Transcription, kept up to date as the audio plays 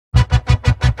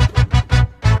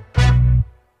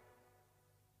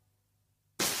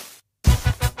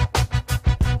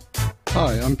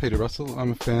I'm Peter Russell.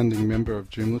 I'm a founding member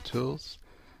of Joomla Tools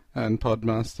and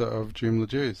podmaster of Joomla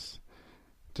Juice.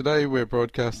 Today we're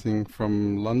broadcasting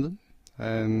from London,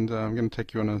 and I'm going to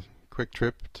take you on a quick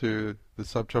trip to the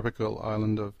subtropical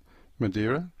island of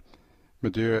Madeira.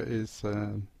 Madeira is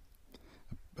a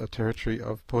territory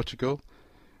of Portugal,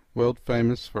 world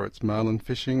famous for its marlin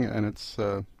fishing, and it's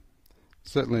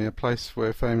certainly a place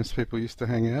where famous people used to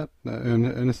hang out.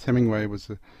 Ernest Hemingway was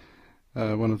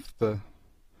one of the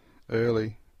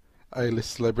early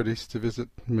A-list celebrities to visit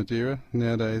Madeira.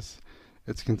 Nowadays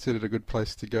it's considered a good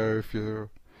place to go if you're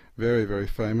very, very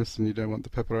famous and you don't want the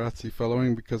paparazzi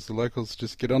following, because the locals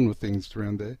just get on with things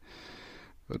around there.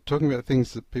 But talking about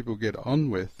things that people get on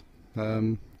with,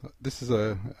 this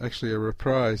is actually a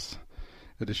reprise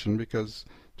edition, because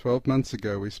 12 months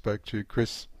ago we spoke to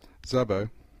Szabo,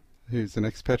 who's an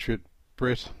expatriate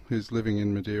Brit who's living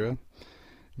in Madeira.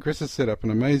 Chris has set up an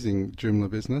amazing Joomla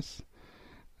business,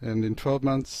 and in 12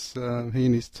 months he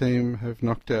and his team have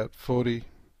knocked out 40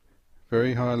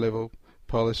 very high-level,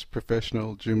 polished,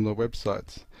 professional Joomla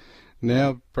websites,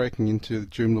 now breaking into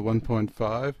Joomla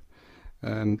 1.5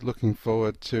 and looking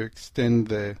forward to extend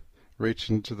their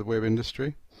reach into the web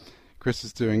industry. Chris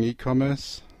is doing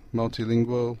e-commerce,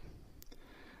 multilingual,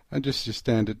 and just your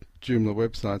standard Joomla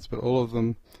websites, but all of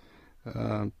them,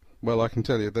 well, I can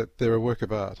tell you that they're a work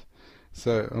of art.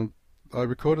 So I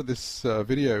recorded this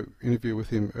video interview with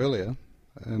him earlier,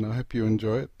 and I hope you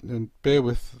enjoy it. And bear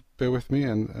with me,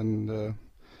 and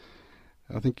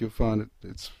I think you'll find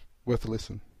it's worth a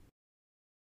listen.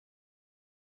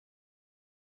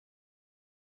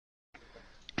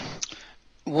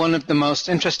 One of the most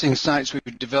interesting sites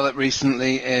we've developed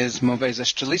recently is Movesa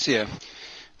Strelicia,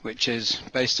 which is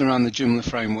based around the Joomla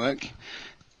framework.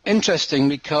 Interesting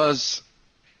because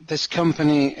this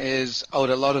company is owed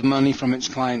a lot of money from its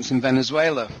clients in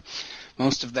Venezuela.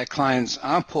 Most of their clients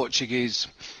are Portuguese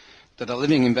that are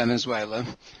living in Venezuela,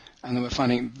 and they were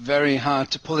finding it very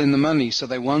hard to pull in the money, so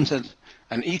they wanted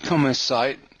an e-commerce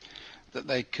site that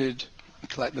they could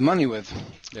collect the money with.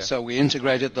 Yeah. So we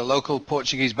integrated the local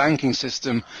Portuguese banking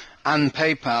system and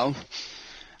PayPal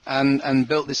and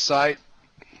built this site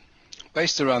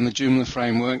based around the Joomla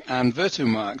framework and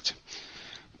Virtumarkt.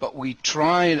 But we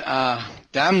tried our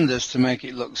damnedest to make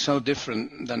it look so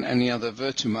different than any other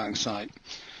Virtumarkt site.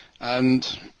 And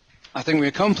I think we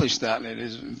accomplished that. It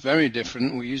is very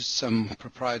different. We used some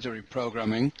proprietary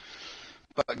programming.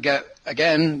 But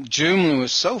again, Joomla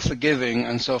was so forgiving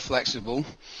and so flexible.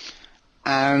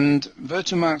 And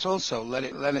Virtumarkt also let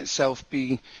itself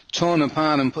be torn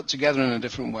apart and put together in a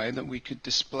different way, that we could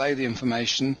display the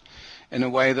information in a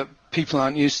way that people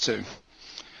aren't used to.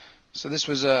 So this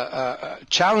was a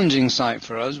challenging site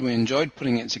for us. We enjoyed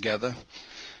putting it together,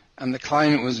 and the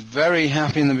client was very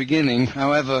happy in the beginning.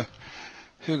 However,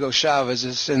 Hugo Chavez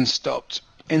has since stopped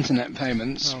internet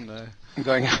payments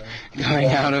going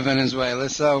out of Venezuela,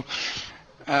 so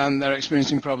they're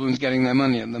experiencing problems getting their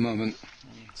money at the moment.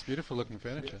 It's beautiful looking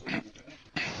furniture.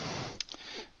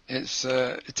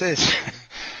 It is.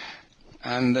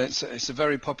 And it's a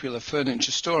very popular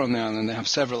furniture store on the island. They have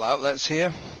several outlets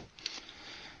here.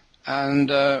 And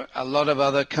a lot of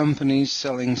other companies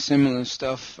selling similar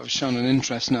stuff have shown an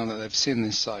interest now that they've seen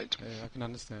this site. Yeah, I can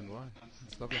understand why.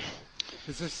 It's lovely.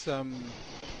 Is this,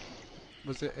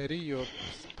 was it Eddie, your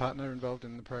partner, involved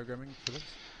in the programming for this?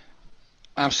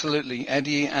 Absolutely.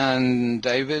 Eddie and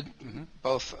David,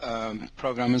 both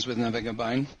programmers with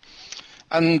Navigabyne.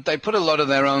 And they put a lot of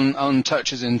their own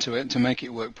touches into it to make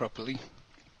it work properly.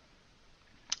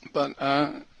 But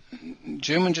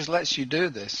Joomla just lets you do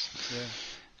this. Yeah.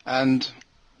 And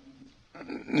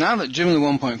now that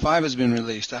Joomla 1.5 has been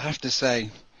released, I have to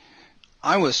say,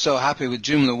 I was so happy with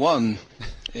Joomla 1.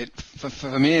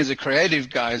 For me as a creative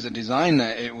guy, as a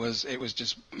designer, it was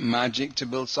just magic to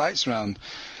build sites around.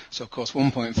 So of course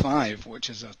 1.5, which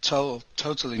is a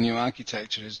totally new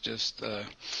architecture, is just a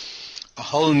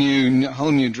whole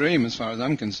new dream as far as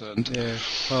I'm concerned. Yeah,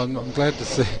 well, I'm glad to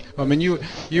see. I mean, you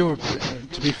were,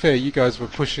 to be fair, you guys were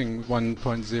pushing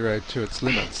 1.0 to its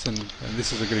limits, and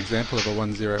this is a good example of a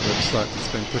 1.0 website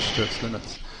that's been pushed to its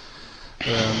limits.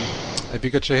 Have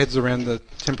you got your heads around the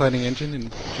templating engine in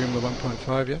Joomla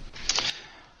 1.5 yet?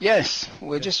 Yes,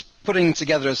 we're just putting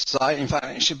together a site. In fact,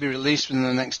 it should be released within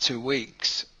the next 2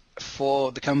 weeks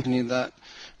for the company that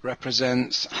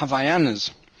represents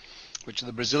Havaianas, which are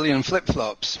the Brazilian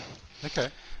flip-flops. Okay.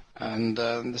 And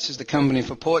this is the company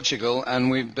for Portugal,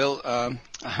 and we've built a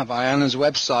Havaianas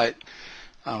website.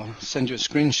 I'll send you a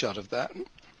screenshot of that.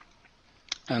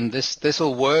 And this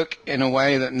will work in a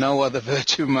way that no other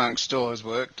Virtumarkt store has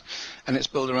worked, and it's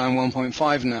built around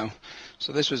 1.5 now.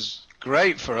 So this was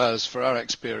great for us, for our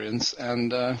experience,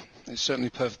 and it's certainly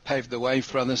paved the way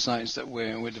for other sites that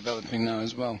we're developing now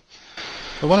as well.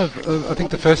 Well, I think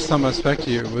the first time I spoke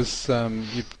to you was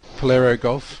your Polero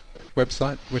Golf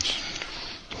website, which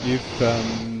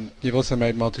you've also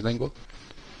made multilingual.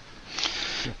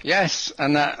 Yes,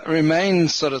 and that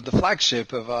remains sort of the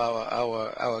flagship of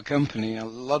our company. A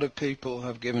lot of people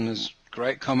have given us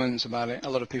great comments about it. A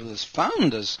lot of people have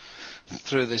found us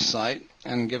through this site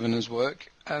and given us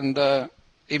work. And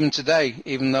even today,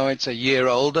 even though it's a year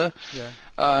older,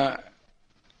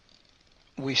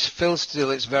 we feel still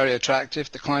it's very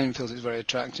attractive. The client feels it's very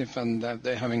attractive, and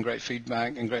they're having great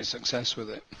feedback and great success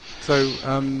with it. So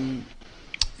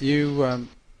you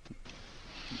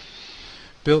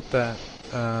built that.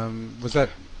 Was that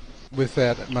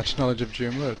without much knowledge of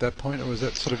Joomla at that point, or was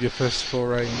that sort of your first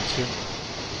foray into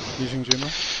using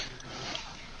Joomla?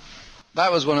 That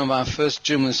was one of our first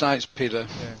Joomla sites, Peter.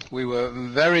 Yeah. We were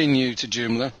very new to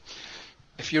Joomla.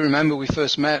 If you remember, we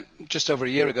first met just over a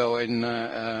year ago in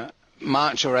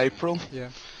March or April.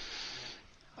 Yeah.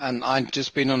 And I'd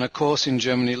just been on a course in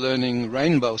Germany learning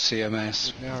Rainbow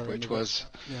CMS, which was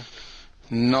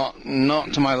not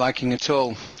to my liking at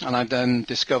all. And I then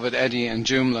discovered Eddie and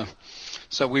Joomla.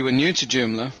 So we were new to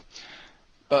Joomla,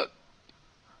 but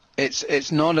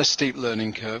it's not a steep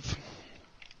learning curve.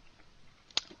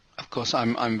 Of course,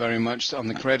 I'm very much on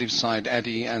the creative side.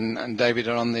 Eddie and David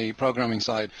are on the programming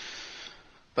side.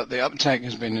 But the uptake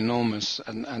has been enormous,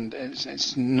 and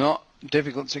it's not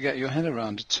difficult to get your head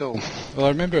around at all. Well, I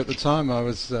remember at the time I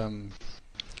was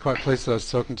quite pleased that I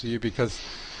was talking to you because,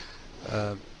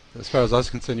 as far as I was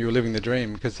concerned, you were living the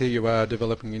dream, because here you are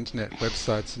developing internet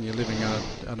websites and you're living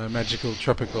on a magical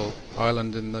tropical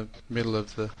island in the middle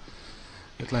of the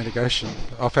Atlantic Ocean,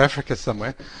 off Africa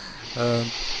somewhere.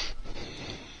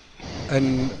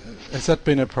 And has that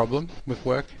been a problem with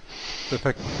work, the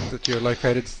fact that you're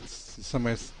located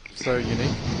somewhere so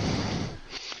unique?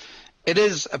 It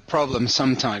is a problem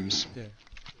sometimes. Yeah.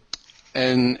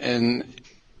 In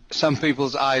some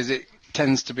people's eyes, it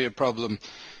tends to be a problem.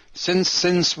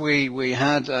 Since we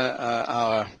had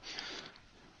our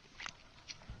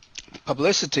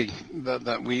publicity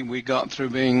that we got through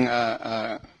being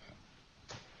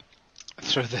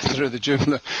through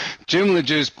the Joomla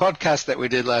Jews podcast that we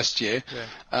did last year,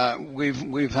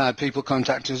 we've had people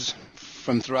contact us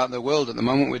from throughout the world. At the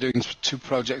moment, we're doing 2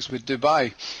 projects with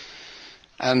Dubai,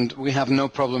 and we have no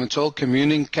problem at all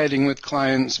communicating with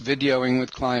clients, videoing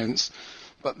with clients.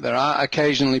 But there are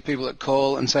occasionally people that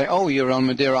call and say, "Oh, you're on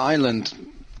Madeira Island."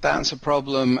 That's a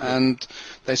problem, and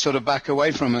they sort of back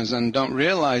away from us and don't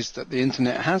realize that the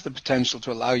internet has the potential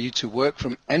to allow you to work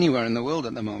from anywhere in the world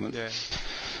at the moment. Yeah.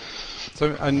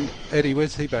 So, and Eddie,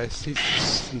 where's he based?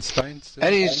 He's in Spain still?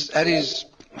 Eddie's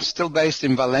still based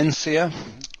in Valencia,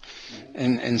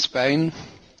 in Spain,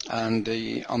 and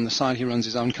on the side he runs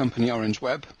his own company, Orange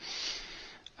Web.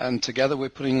 And together we're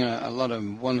putting a lot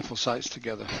of wonderful sites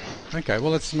together. Okay,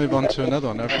 well, let's move on to another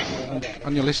one.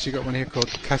 On your list you got one here called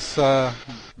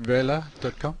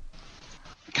casavela.com.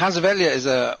 Casavela is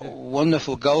a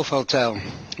wonderful golf hotel,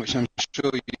 which I'm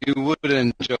sure you would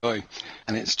enjoy.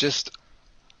 And it's just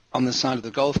on the side of the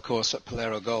golf course at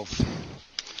Polero Golf.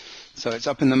 So it's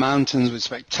up in the mountains with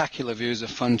spectacular views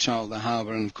of Funchal, the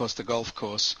harbour, and of course the golf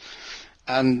course.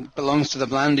 And belongs to the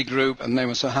Blandy Group, and they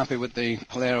were so happy with the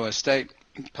Polero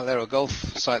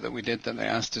Golf site that we did that they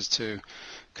asked us to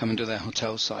come and do their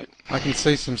hotel site. I can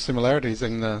see some similarities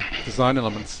in the design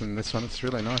elements in this one. It's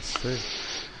really nice too.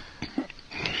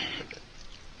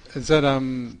 Is that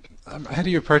how do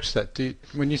you approach that?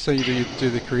 When you say you do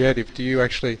the creative, do you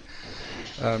actually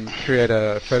create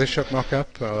a Photoshop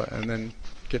mock-up and then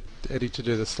get Eddie to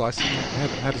do the slicing?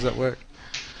 How does that work?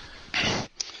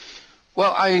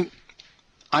 Well,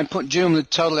 I put Joomla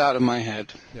totally out of my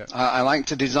head. Yeah. I like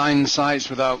to design sites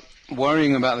without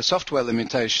worrying about the software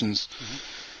limitations. Mm-hmm.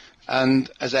 And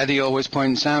as Eddie always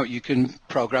points out, you can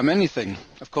program anything.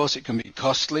 Of course, it can be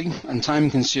costly and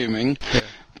time-consuming,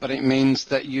 but it means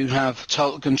that you have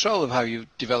total control of how you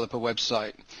develop a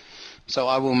website. So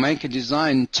I will make a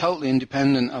design totally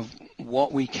independent of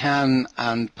what we can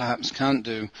and perhaps can't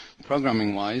do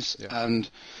programming-wise, and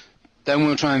then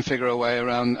we'll try and figure a way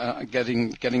around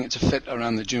getting it to fit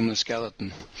around the Joomla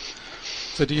skeleton.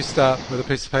 So do you start with a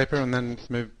piece of paper and then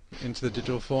move into the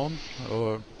digital form,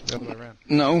 or the other way around?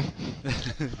 No.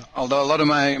 Although a lot of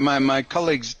my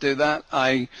colleagues do that,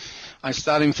 I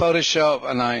start in Photoshop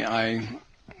and I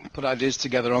put ideas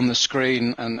together on the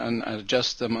screen and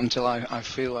adjust them until I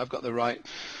feel I've got the right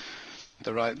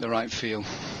feel.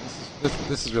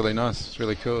 This is really nice. It's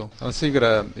really cool. I see you got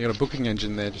a booking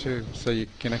engine there too, so you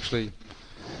can actually.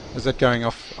 Is that going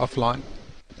offline?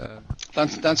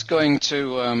 That's going to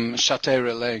Château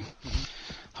Relais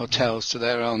hotels to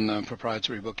their own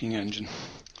proprietary booking engine.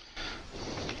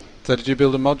 So did you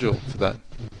build a module for that?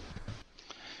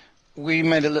 We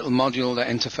made a little module that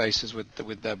interfaces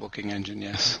with their booking engine,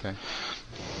 yes. Okay.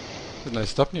 There's no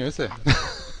stopping you, is there?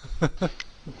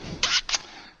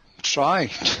 Try.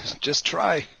 Just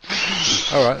try.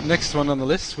 All right, next one on the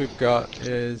list we've got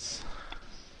is...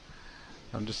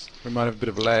 we might have a bit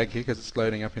of a lag here because it's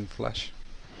loading up in Flash.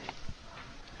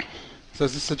 So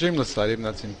is this a Joomla site, even though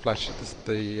it's in Flash,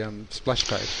 the splash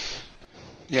page?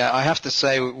 Yeah, I have to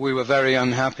say we were very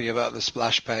unhappy about the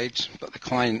splash page, but the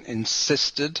client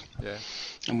insisted. Yeah.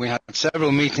 And we had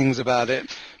several meetings about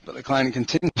it, but the client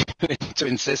continued to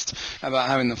insist about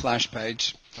having the Flash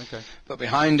page. Okay. But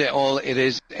behind it all, it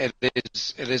is a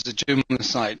Joomla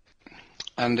site,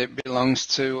 and it belongs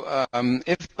to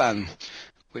IFBAN,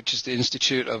 which is the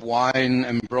Institute of Wine,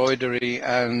 Embroidery,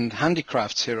 and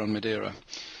Handicrafts here on Madeira,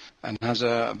 and has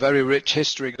a very rich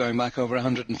history going back over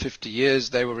 150 years.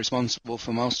 They were responsible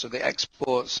for most of the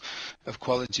exports of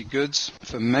quality goods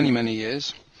for many, many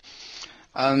years.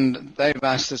 And they've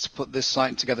asked us to put this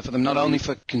site together for them, not only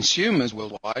for consumers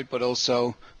worldwide, but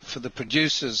also for the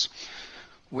producers,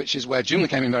 which is where Joomla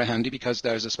came in very handy, because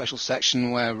there's a special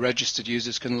section where registered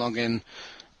users can log in,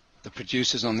 the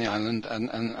producers on the island,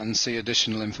 and see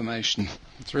additional information.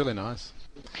 It's really nice.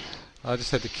 I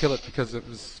just had to kill it because it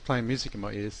was playing music in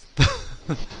my ears.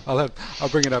 I'll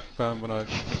bring it up when I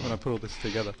put all this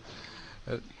together.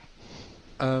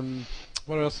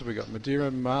 What else have we got?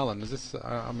 Madeira Marlin. Is this?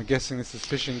 I'm guessing this is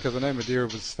fishing, because I know Madeira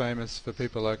was famous for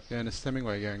people like Ernest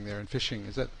Hemingway going there and fishing.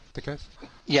 Is that the case?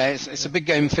 Yeah, it's a big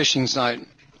game fishing site.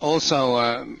 Also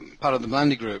part of the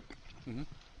Blandy Group. Mm-hmm.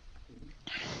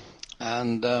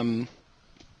 And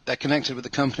they're connected with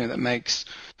a company that makes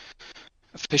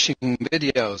fishing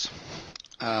videos.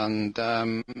 And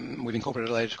we've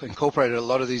incorporated a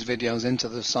lot of these videos into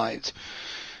the site,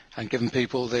 and given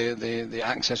people the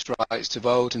access rights to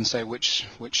vote and say which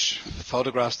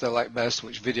photographs they like best,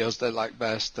 which videos they like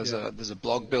best. There's a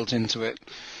blog built into it,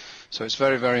 so it's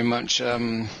very, very much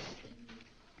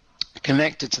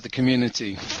connected to the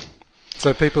community.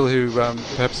 So people who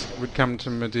perhaps would come to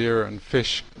Madeira and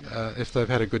fish, if they've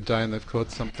had a good day and they've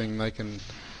caught something, they can,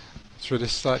 through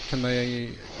this site, can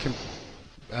they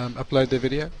upload their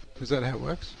video? Is that how it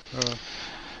works? Or?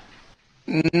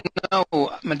 No,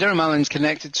 Madeira Marlin's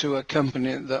connected to a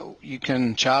company that you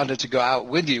can charter to go out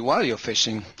with you while you're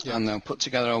fishing, and they'll put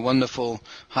together a wonderful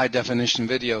high-definition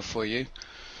video for you,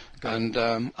 and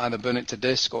either burn it to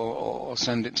disk or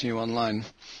send it to you online.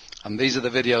 And these are the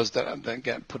videos that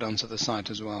get put onto the site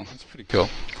as well. That's pretty cool.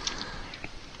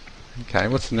 Okay,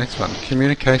 what's the next one?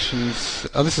 Communications.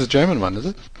 Oh, this is a German one, is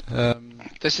it?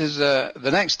 This is the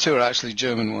next two are actually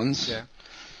German ones. Yeah.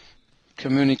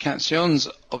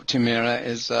 Kommunikationsoptimierer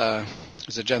is a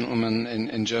gentleman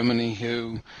in Germany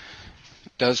who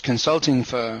does consulting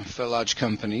for large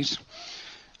companies,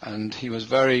 and he was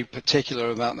very particular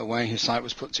about the way his site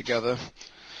was put together,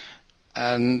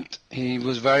 and he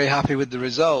was very happy with the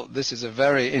result. This is a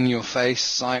very in-your-face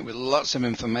site with lots of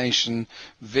information,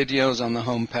 videos on the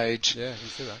home page. Yeah, you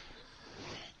see that.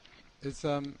 It's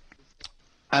and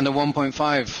a 1.5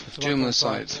 Joomla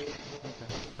site. Okay.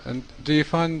 And do you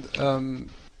find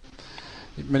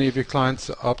many of your clients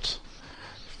opt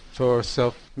for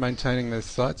self-maintaining their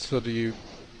sites, or do you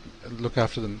look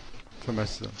after them for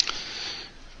most of them?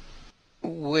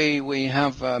 We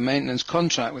have a maintenance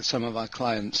contract with some of our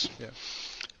clients,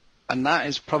 and that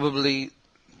is probably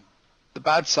the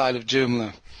bad side of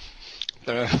Joomla.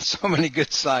 There are so many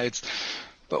good sides,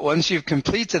 but once you've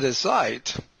completed a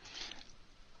site,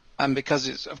 and because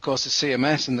it's, of course, a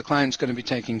CMS and the client's going to be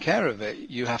taking care of it,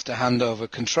 you have to hand over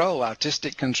control,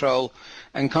 artistic control,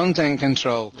 and content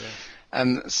control. Yeah.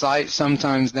 And sites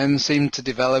sometimes then seem to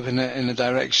develop in a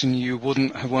direction you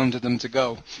wouldn't have wanted them to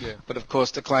go. Yeah. But, of course,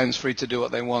 the client's free to do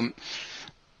what they want.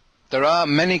 There are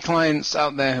many clients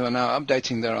out there who are now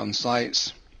updating their own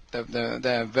sites.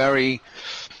 They're very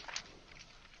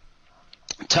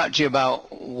touchy about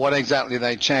what exactly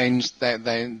they changed.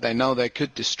 They know they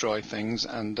could destroy things,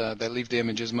 and they leave the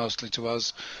images mostly to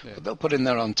us. Yeah. But they'll put in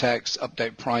their own text,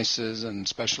 update prices and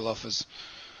special offers.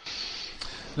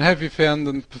 And have you found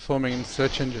them performing in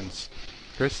search engines?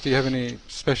 Chris, do you have any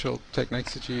special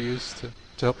techniques that you use to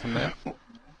help them there?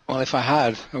 Well, if I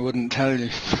had, I wouldn't tell you. I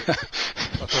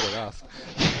thought I'd ask.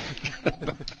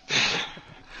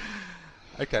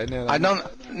 Okay, now I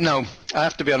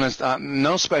have to be honest,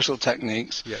 no special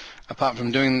techniques, apart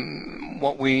from doing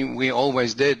what we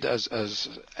always did as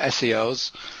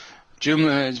SEOs.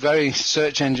 Joomla is very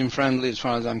search engine friendly as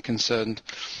far as I'm concerned,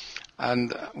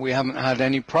 And we haven't had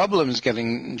any problems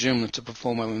getting Joomla to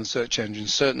perform well in the search engine.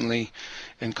 Certainly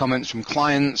in comments from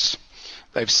clients,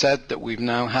 they've said that we've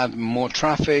now had more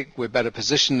traffic, we're better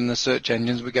positioned in the search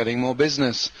engines, we're getting more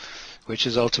business, which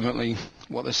is ultimately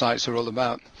what the sites are all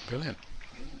about. Brilliant.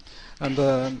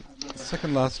 And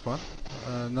second last one,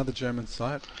 another German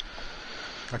site.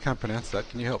 I can't pronounce that.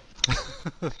 Can you help?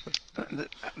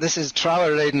 This is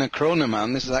Trauer Redner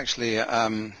Kronemann. This is actually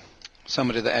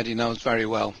somebody that Eddie knows very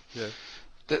well. Yeah.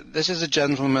 This is a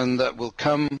gentleman that will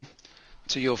come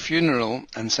to your funeral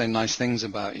and say nice things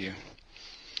about you.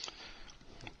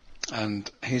 And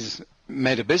he's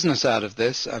made a business out of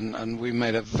this, and we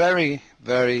made a very,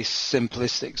 very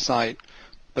simplistic site,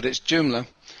 but it's Joomla.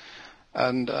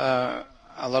 And a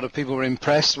lot of people were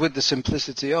impressed with the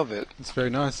simplicity of it. It's very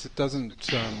nice. It doesn't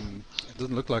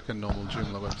look like a normal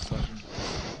Joomla website.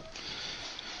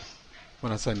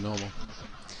 When I say normal,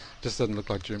 it just doesn't look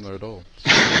like Joomla at all.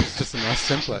 It's just a nice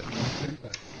template.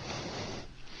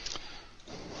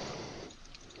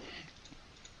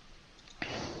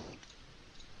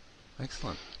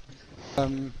 Excellent.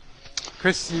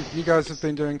 Chris, you guys have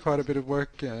been doing quite a bit of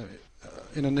work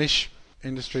in a niche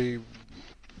industry,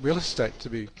 real estate to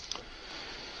be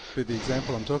the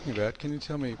example I'm talking about. Can you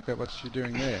tell me about what you're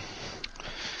doing there?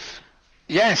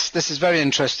 Yes, this is very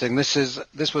interesting. This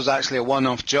was actually a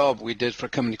one-off job we did for a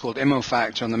company called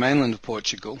Imofactor on the mainland of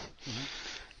Portugal,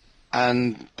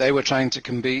 and they were trying to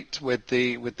compete with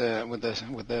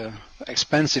the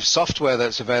expensive software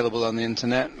that's available on the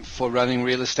internet for running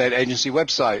real estate agency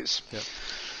websites. Yep.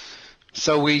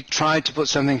 So we tried to put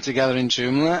something together in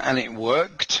Joomla, and it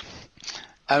worked.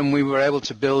 And we were able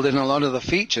to build in a lot of the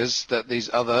features that these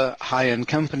other high-end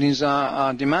companies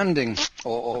are demanding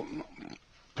or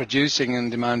producing and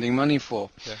demanding money for.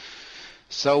 Yeah.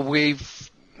 So we've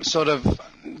sort of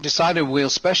decided we'll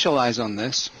specialize on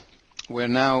this. We're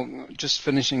now just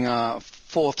finishing our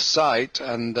fourth site,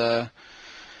 and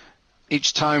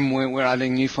each time we're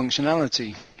adding new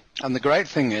functionality. And the great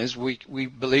thing is we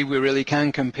believe we really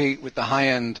can compete with the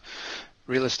high-end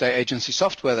real estate agency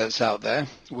software that's out there,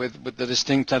 with the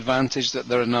distinct advantage that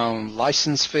there are no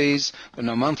license fees, there are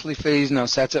no monthly fees, no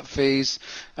setup fees,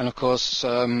 and of course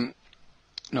no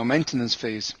maintenance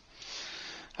fees.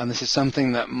 And this is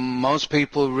something that most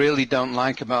people really don't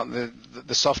like about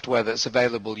the software that's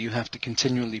available. You have to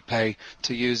continually pay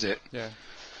to use it. Yeah.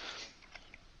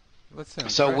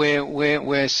 So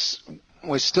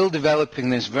we're still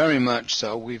developing this very much.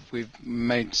 So we've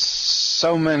made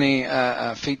so many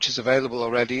features available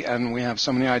already, and we have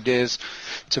so many ideas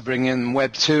to bring in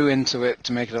Web 2 into it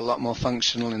to make it a lot more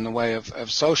functional in the way of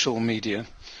social media.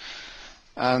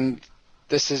 And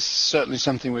this is certainly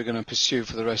something we're going to pursue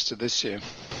for the rest of this year.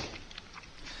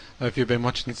 If you've been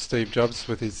watching Steve Jobs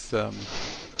with his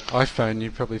iPhone,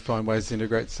 you probably find ways to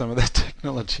integrate some of that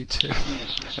technology too.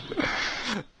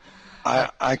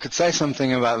 I could say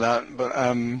something about that, but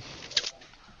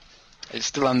it's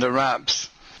still under wraps.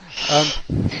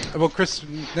 Well, Chris,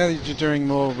 now that you're doing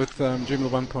more with Joomla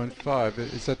 1.5,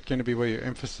 is that going to be where your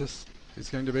emphasis is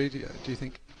going to be, do you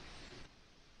think?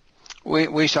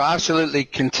 We shall absolutely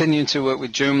continue to work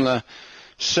with Joomla,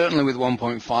 certainly with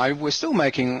 1.5. We're still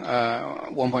making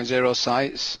 1.0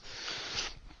 sites,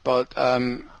 but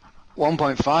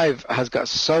 1.5 has got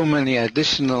so many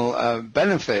additional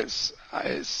benefits.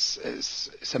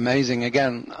 It's amazing.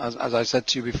 Again, as I said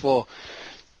to you before,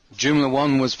 Joomla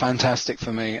 1 was fantastic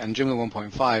for me, and Joomla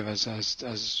 1.5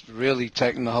 has really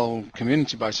taken the whole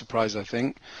community by surprise, I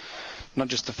think. Not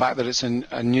just the fact that it's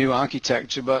a new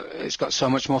architecture, but it's got so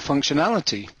much more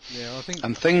functionality. Yeah, I think.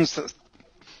 And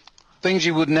things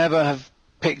you would never have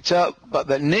picked up, but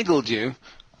that niggled you,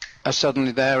 are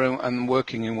suddenly there and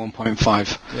working in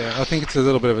 1.5. Yeah, I think it's a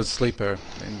little bit of a sleeper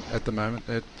at the moment.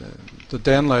 The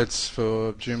downloads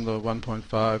for Joomla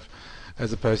 1.5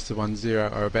 as opposed to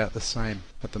 1.0 are about the same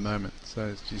at the moment.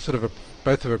 So you sort of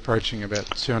both are approaching about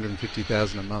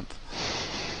 250,000 a month,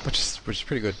 which is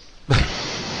pretty good.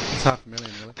 It's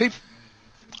 500,000, really.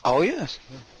 Oh yes.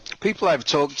 Yeah. People I've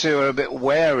talked to are a bit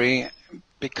wary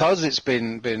because it's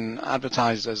been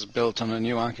advertised as built on a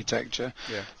new architecture.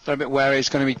 Yeah. They're a bit wary it's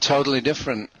going to be totally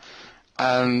different,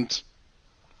 and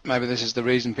maybe this is the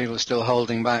reason people are still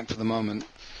holding back for the moment.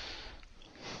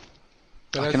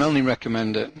 But I can only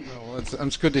recommend it. Well,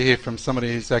 it's good to hear from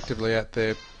somebody who's actively out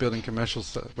there building commercial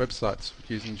websites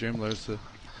using Joomla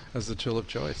as the tool of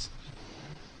choice.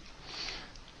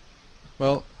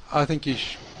 Well, I think you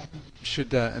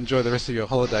should enjoy the rest of your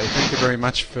holiday. Thank you very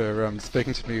much for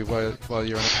speaking to me while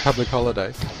you're on a public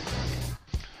holiday.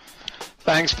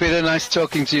 Thanks, Peter. Nice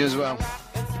talking to you as well.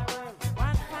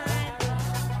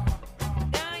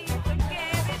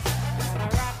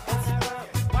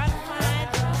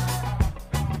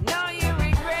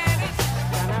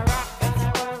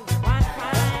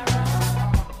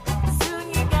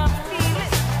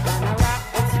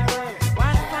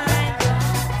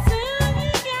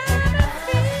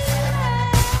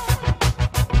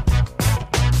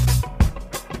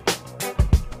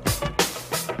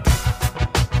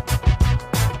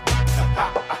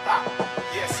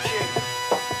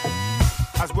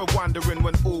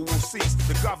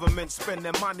 government spend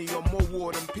their money on more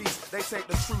war than peace. They take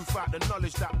the truth out, the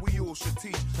knowledge that we all should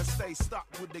teach, and stay stuck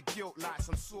with the guilt like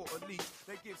some sort of leech.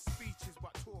 They give speeches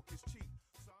but talk is cheap.